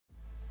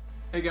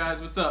Hey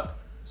guys, what's up?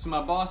 So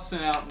my boss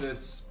sent out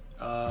this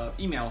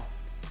email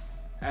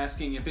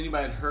asking if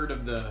anybody had heard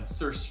of the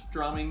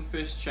Surstromming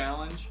fish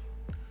challenge.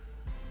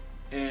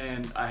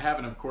 And I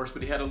haven't, of course,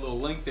 but he had a little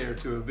link there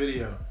to a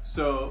video.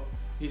 So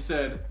he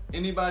said,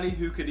 anybody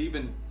who could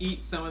even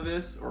eat some of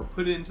this or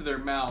put it into their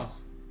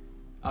mouths,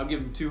 I'll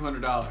give them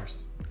 $200.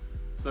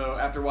 So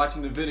after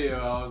watching the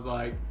video, I was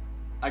like,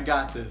 I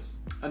got this.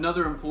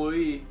 Another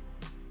employee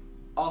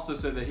also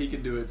said that he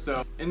could do it.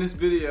 So in this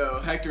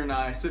video, Hector and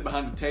I sit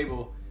behind a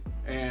table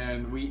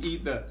and we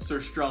eat the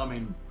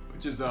Surstromming,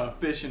 which is a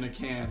fish in a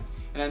can.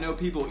 And I know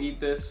people eat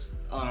this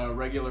on a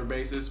regular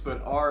basis, but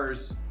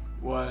ours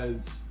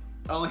was,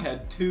 I only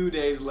had 2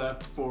 days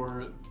left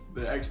for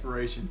the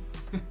expiration.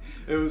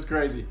 It was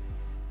crazy.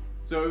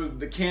 So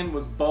the can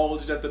was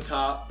bulged at the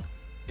top.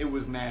 It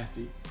was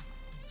nasty.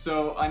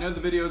 So I know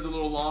the video is a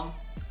little long,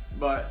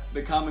 but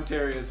the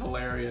commentary is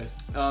hilarious.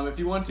 If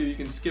you want to, you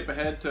can skip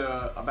ahead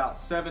to about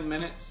 7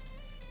 minutes.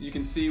 You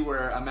can see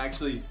where I'm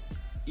actually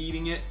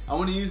eating it. I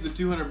want to use the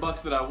 200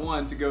 bucks that I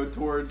won to go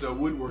towards a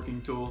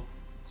woodworking tool.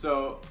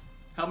 So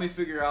help me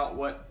figure out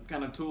what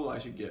kind of tool I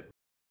should get.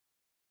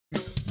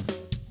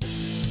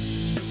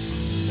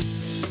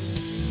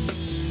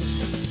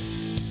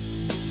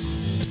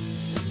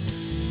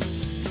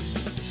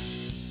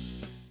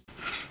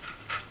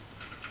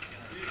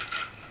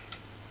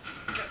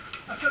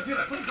 Dude,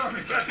 I put a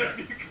garbage can there. I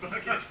know the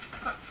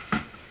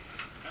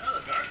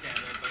garbage can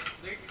there, but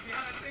you see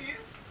how that thing is?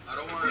 I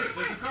don't want it.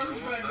 There's a garbage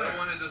can there. I don't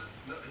want it to.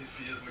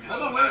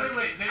 Hold on, wait.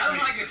 I don't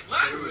want to get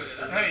splattered with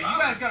it. Hey, you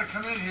guys got to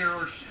come in here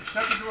or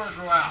shut the door or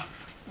go out.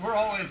 We're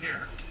all in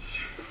here.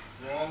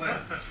 We're all in.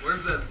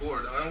 Where's that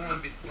board? I don't want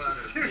to be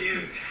splattered.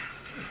 Dude.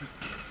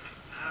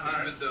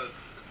 If it does.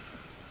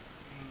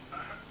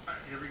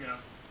 Alright, here we go.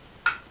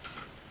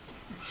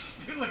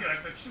 Dude, look at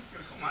that. That shit's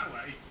going to go my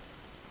way.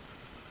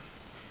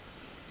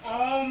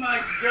 Oh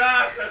my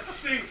gosh, that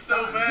stinks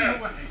so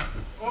bad.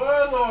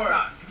 Oh Lord!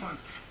 God, come on.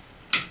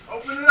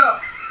 Open it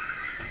up.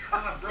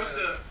 I broke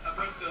the.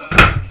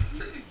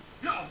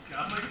 Oh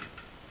God.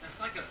 That's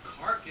like a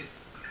carcass.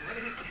 What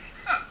is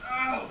that?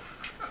 Oh.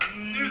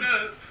 Dude,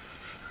 I'm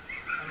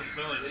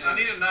smelling it. I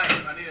need a knife.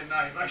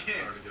 I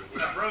can't.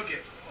 I broke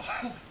it.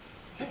 Oh.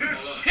 Dude,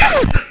 shit.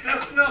 That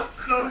smells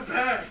so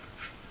bad.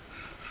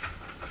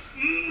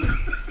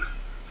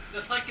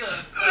 That's like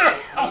a.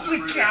 Holy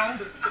cow.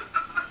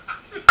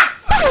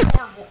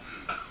 Horrible.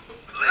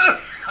 Oh,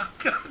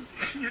 God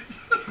dang it.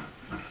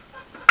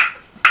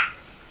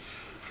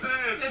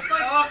 It's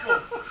like awful.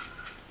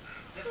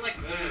 It's like.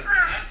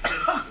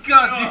 Oh,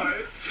 God,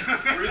 dude.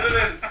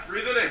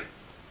 Breathe it in.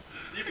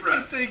 Deep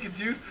breath. Take it,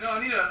 dude. No, I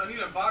need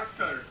a box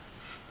cutter.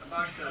 A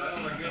box cutter. Oh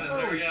my goodness,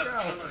 there we go.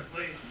 Someone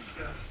please.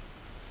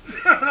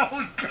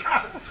 Holy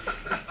cow.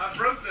 I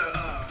broke the,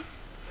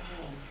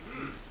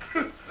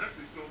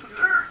 actually smells good.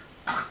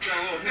 It's got a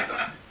little hit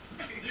on.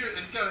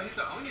 It's got a hit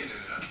the onion in it.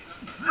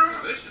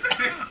 That's delicious.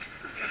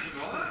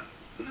 Smell that?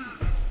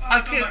 I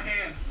can't. My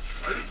hand.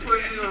 I just put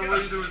it in, what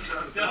are you doing?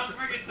 Don't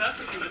freaking touch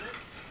it with it.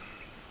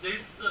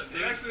 Look,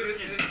 It's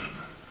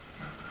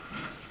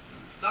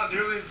not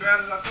nearly as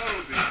bad as I thought it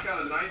would be. It's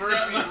got a nice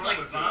that looks like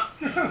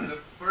vomit. The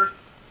first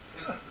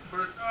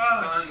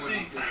time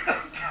when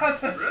God,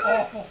 that's really?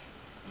 awful.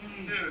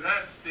 Dude,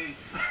 that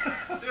stinks.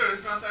 Dude,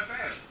 it's not that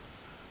bad.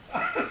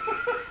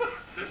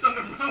 There's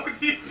something wrong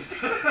with you.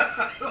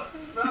 I don't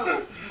smell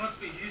it. You must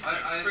be used to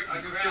I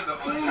freaking can crap. feel the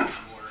onion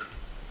more.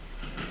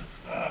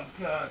 Oh,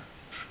 God.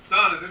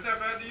 Don, is it that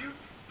bad to you?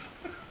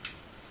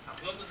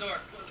 Close the door.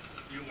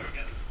 You work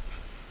it.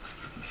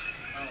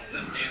 Oh,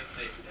 this damn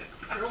thing.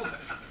 Hold it.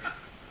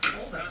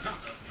 Hold that.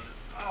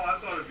 Oh, I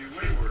thought it'd be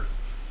way worse.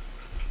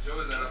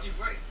 Joe, is that What'd up? you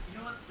break? You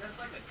know what? That's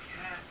like a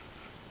cat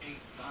ate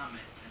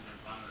vomit and then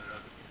vomited up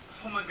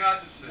again. Oh, my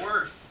gosh, it's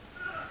worse.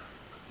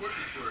 Of course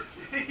it's worse.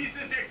 He's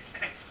in there.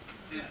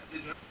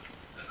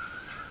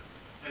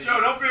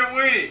 Joe, don't be a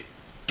weenie.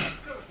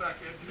 Go back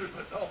in, dude.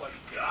 Oh, my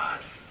God.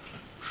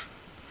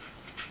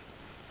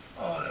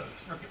 Oh, that was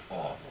freaking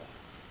awful.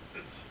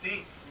 It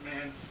stinks,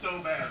 man. So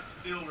bad.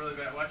 Still really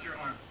bad. Watch your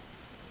arm.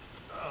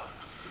 Oh.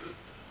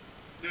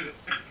 Dude,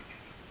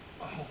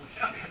 holy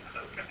shit. It's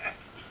so bad.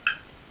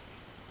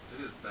 It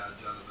is bad,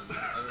 Jonathan. I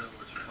don't know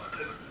what you're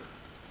talking about.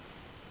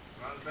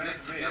 Not as bad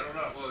to me. I don't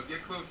know. Well,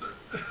 get closer.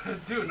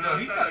 Dude, no,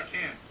 he's got a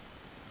can.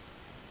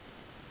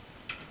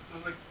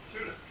 Smells like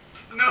tuna.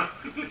 No,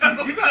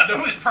 you got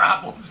those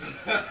problems.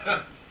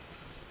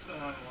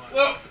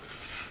 Whoa!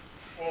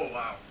 Oh,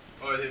 wow.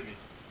 Oh, it hit me.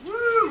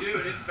 Woo!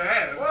 Dude, it's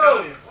bad. I'm Whoa!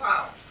 telling you.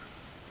 Wow.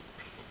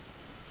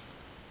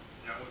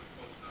 Yeah, it wasn't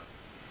close enough.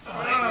 Oh,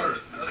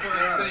 Worse. That's why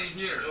I'm staying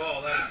here.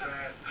 Oh, that's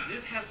bad.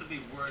 This has to be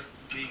worse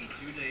being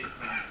 2 days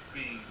from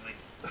being like.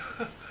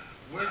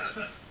 Where's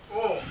it?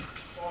 Oh!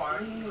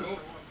 Oh,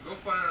 go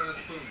find another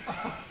spoon.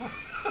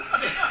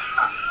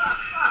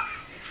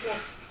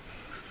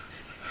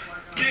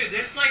 Dude,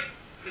 it's like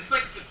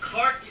the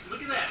cark.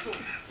 Look at that.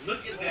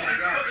 Look at that. Oh my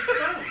God.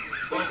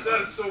 It's bones.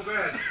 That is so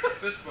bad.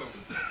 Fish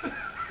bones.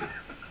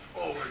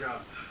 Oh my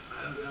God. I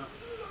don't know.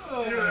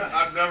 Oh,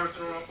 I've never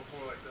thrown up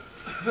before like this.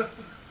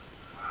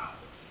 Wow.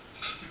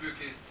 should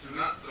be okay to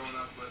not throwing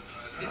up, but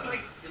It's like,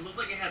 it looks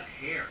like it has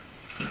hair.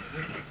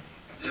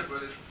 yeah,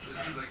 but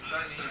it's like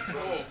tiny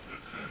balls.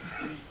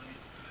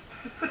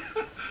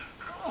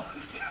 Oh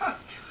God!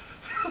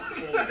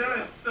 That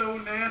is so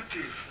nasty.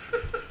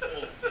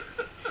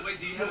 Wait,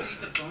 do you have to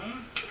eat the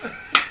bone?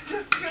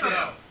 Just You get can't.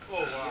 out.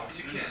 Oh wow.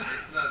 You can't.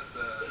 It's not.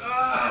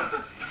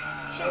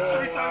 Shuts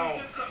every time wow.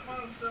 he gets something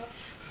on himself.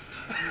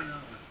 No.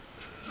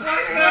 What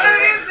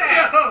is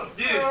that?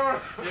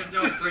 Dude, there's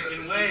no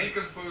freaking way.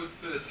 Decomposed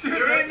fish.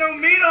 There ain't no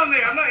meat on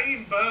there. I'm not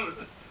eating bones.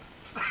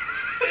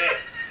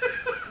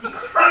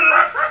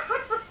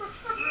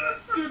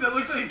 Dude, that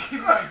looks like it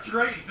came out of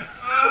drain.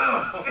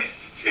 Oh,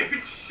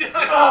 dude, shut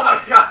up. Oh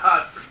my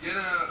God! Get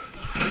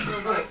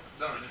a knife.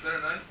 Don, is there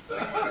a knife? So you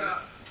can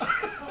cut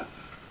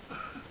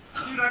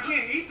Dude, I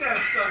can't eat that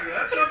sucker.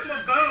 That's nothing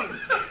but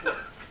bones.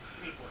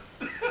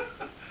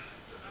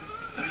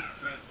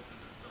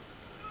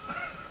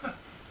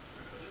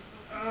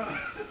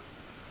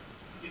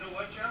 You know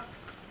what, Joe?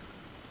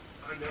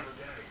 I never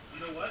gag. You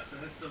know what?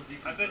 That's so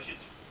deep. I bet you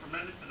it's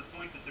fermented to the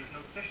point that there's no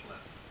fish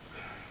left.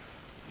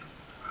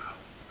 Wow.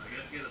 I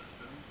guess get a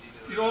spoon.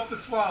 You don't have to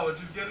swallow it.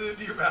 Just get it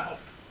into your mouth.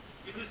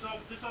 Yeah, this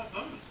all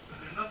bones.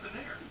 There's nothing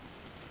there.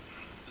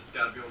 It's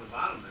got to be on the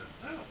bottom then.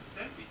 No, it's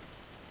empty.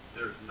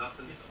 There's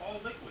nothing. It's all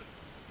liquid.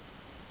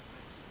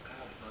 It's just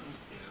all bones.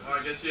 Oh,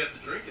 I guess you have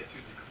to drink it.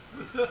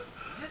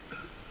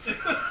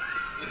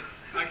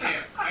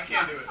 I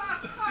can't do it.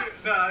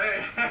 Dude, no,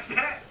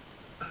 hey.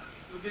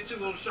 We'll get you a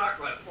little shot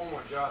glass. Oh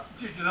my God.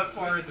 Dude, you're that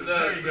far into it. There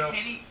There you You go.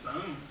 can't eat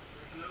bone.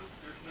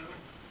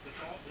 It's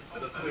all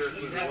That's bones.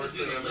 seriously You the have to worst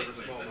do thing the I've ever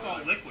liquid. smelled. It's all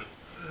liquid.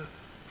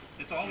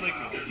 It's all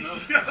liquid. There's no,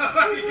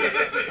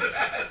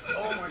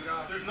 Oh my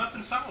God. there's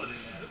nothing solid in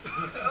there.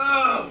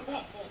 Oh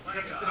my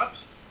Got some God. cups?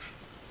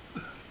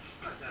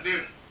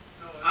 Dude,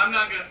 I'm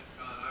not gonna.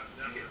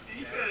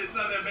 He said it's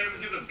not that bad.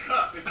 We give him a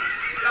cup. It's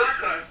shot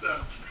glass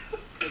though.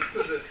 It's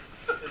because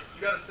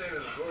you got to stand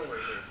in the doorway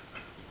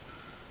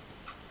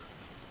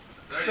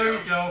there. There you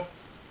go.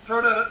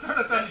 Throw that down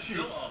the That's chute.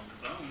 still all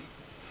bone.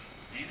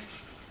 Ain't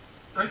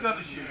it? Right down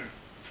the chute.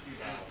 Dude,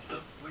 that's so,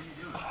 what are you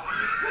doing?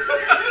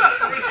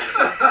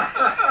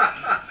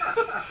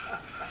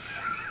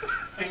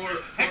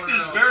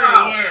 Hector's very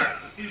aware.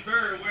 He's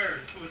very aware.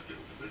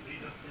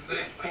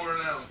 Say 4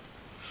 ounce.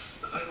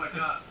 Oh my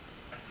God.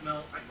 I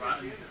smell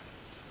rotten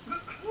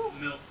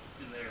milk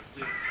in there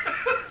too.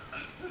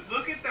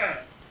 Look at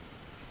that.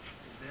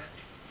 Is that,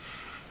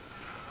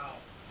 Wow.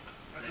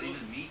 is that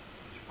even meat?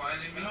 Did you find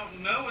any I meat?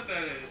 don't know what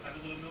that is. Have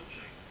a little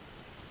milkshake.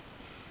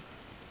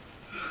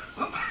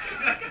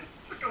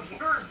 It's like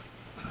a worm.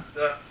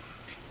 Yeah.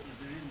 Is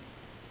there any?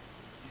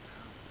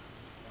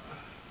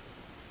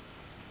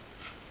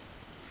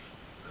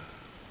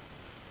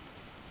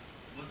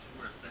 What's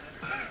worse, that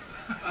or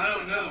this? I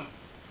don't know.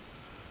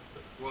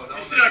 Well, that You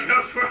was should not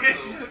go for it.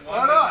 So Why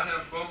one not? doesn't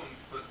have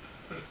bones, but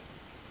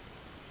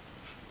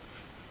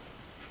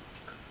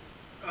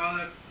Oh,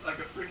 that's like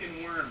a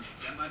freaking worm.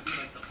 That might be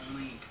like the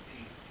only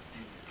taste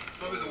in it.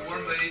 probably the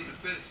worm that ate the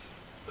fish.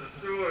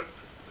 Do it.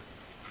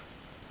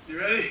 You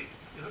ready?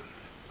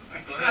 My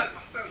Go God, ahead.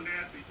 it's so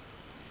nasty.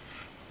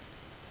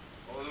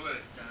 All the way.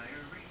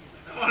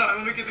 Diarrhea. Hold on,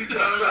 let me get these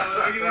bones off.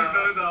 Let me get these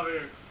bones off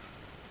here.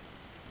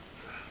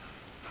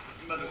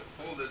 I'm about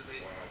to- Hold it,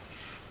 mate.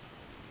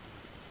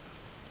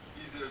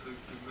 Easier to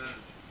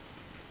manage.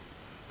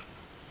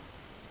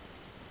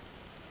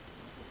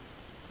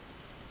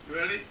 You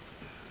ready?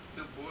 It's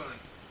still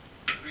boiling.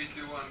 3,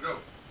 2, 1, go.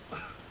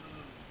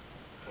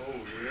 Oh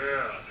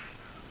yeah.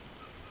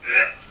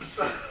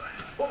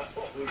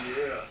 Oh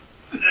yeah.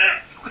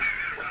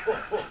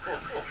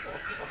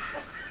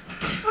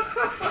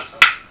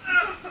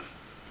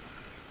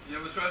 You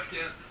have a trash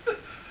can?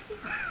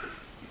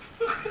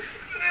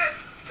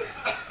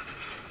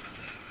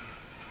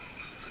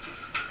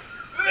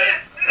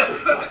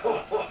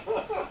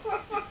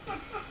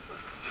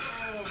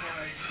 Oh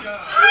my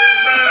God.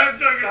 Man, that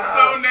junk is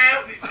so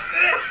nasty.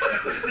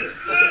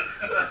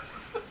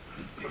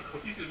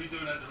 He's gonna be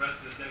doing that the rest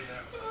of the day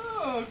now.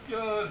 Oh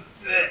God.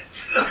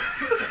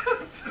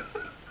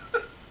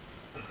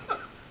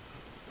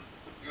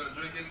 You gonna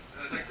drink it,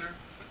 Hector?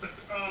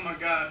 Oh my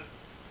God.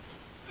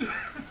 You got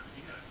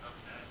up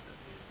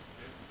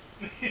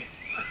that.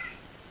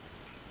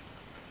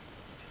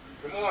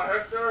 Come on,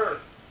 Hector.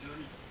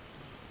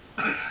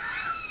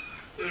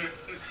 Dude,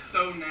 it's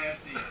so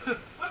nasty.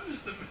 I'm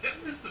just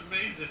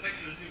amazed that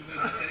Hector's even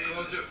entertained.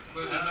 Close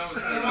your nose.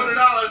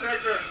 $200,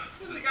 Hector.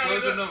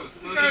 Close your nose.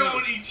 This Close guy your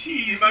won't nose. eat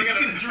cheese, but he's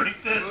gonna drink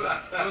this.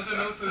 Close your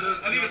nose so it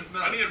doesn't I need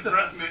smell. a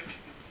breath mint.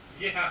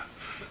 Yeah. God,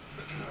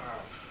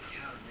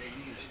 they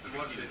need You need to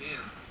wash your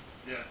hands.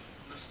 Yes.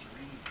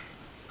 Listerine.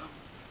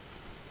 Something.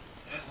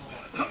 Yes.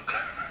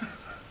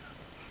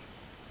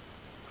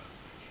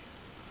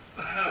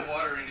 I had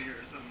water in here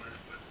somewhere,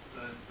 but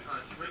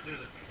Behind you. right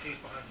there's a case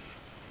behind me.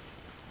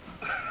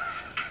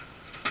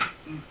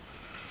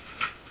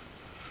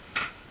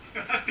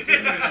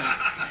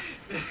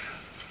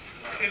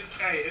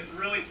 It's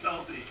really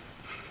salty.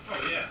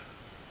 Oh yeah.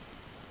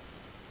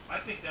 I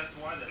think that's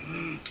why that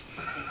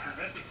like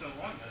preventing so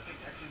long that I think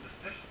actually the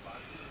fish spot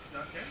is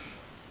not there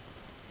anymore.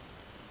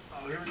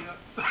 Oh, here we go.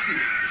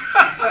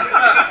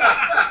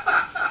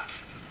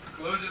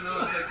 Close your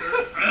nose, Hector.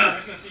 I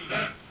was gonna say you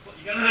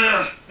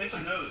gotta pinch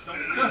your nose.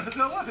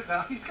 Don't look at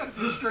that. He's got to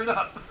be straight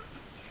up.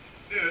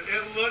 Dude,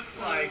 it looks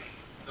like.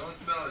 Don't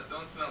smell it.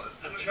 Don't smell it.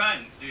 I'm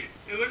trying, dude.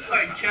 It looks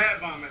like cat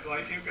vomit,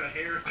 like him got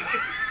hair.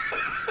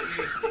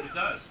 Seriously, it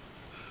does.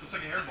 Looks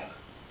like a hairball.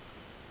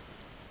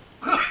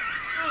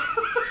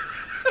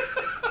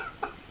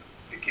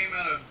 It came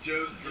out of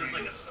Joe's There's drink.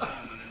 like a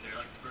stone in there,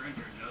 like burned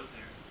your nose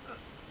there.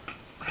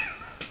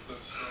 So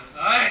strong.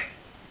 Alright!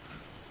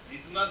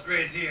 Need some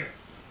upgrades here.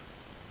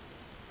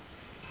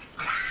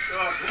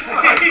 Oh,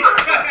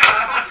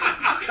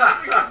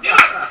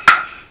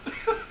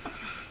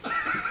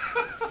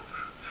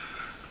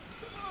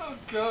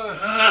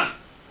 God.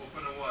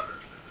 Open the water.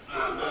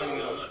 I'm not even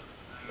gonna look.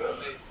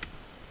 Hey,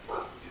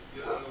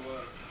 get on the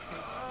water.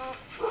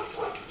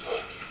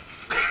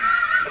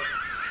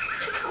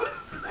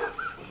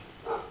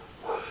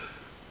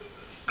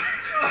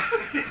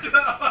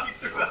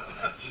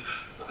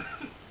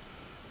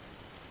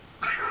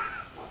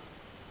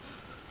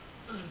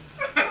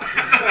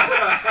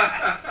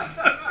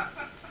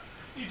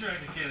 He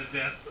drank a can of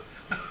death.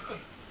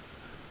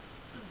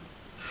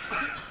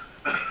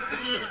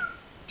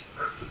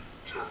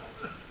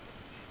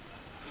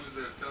 Who's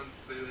there? Tell him to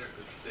stay there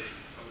or stay.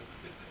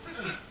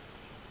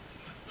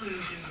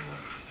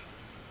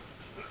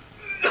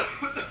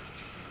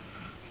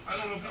 I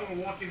don't know if you want to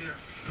walk in here.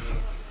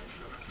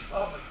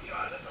 Oh my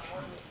God, that's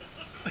horrible.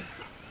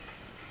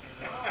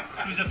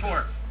 Who's it for?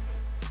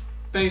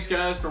 Thanks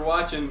guys for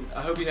watching.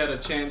 I hope you had a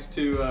chance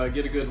to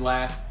get a good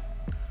laugh.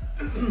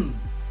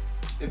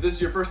 If this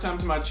is your first time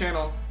to my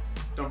channel,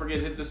 don't forget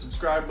to hit the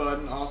subscribe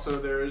button. Also,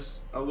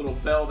 there's a little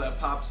bell that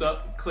pops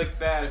up. Click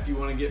that if you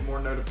want to get more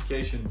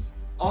notifications.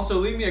 Also,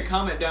 leave me a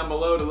comment down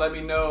below to let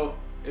me know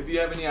if you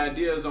have any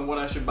ideas on what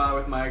I should buy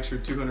with my extra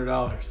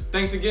 $200.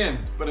 Thanks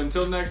again, but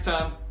until next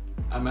time,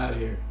 I'm out of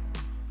here.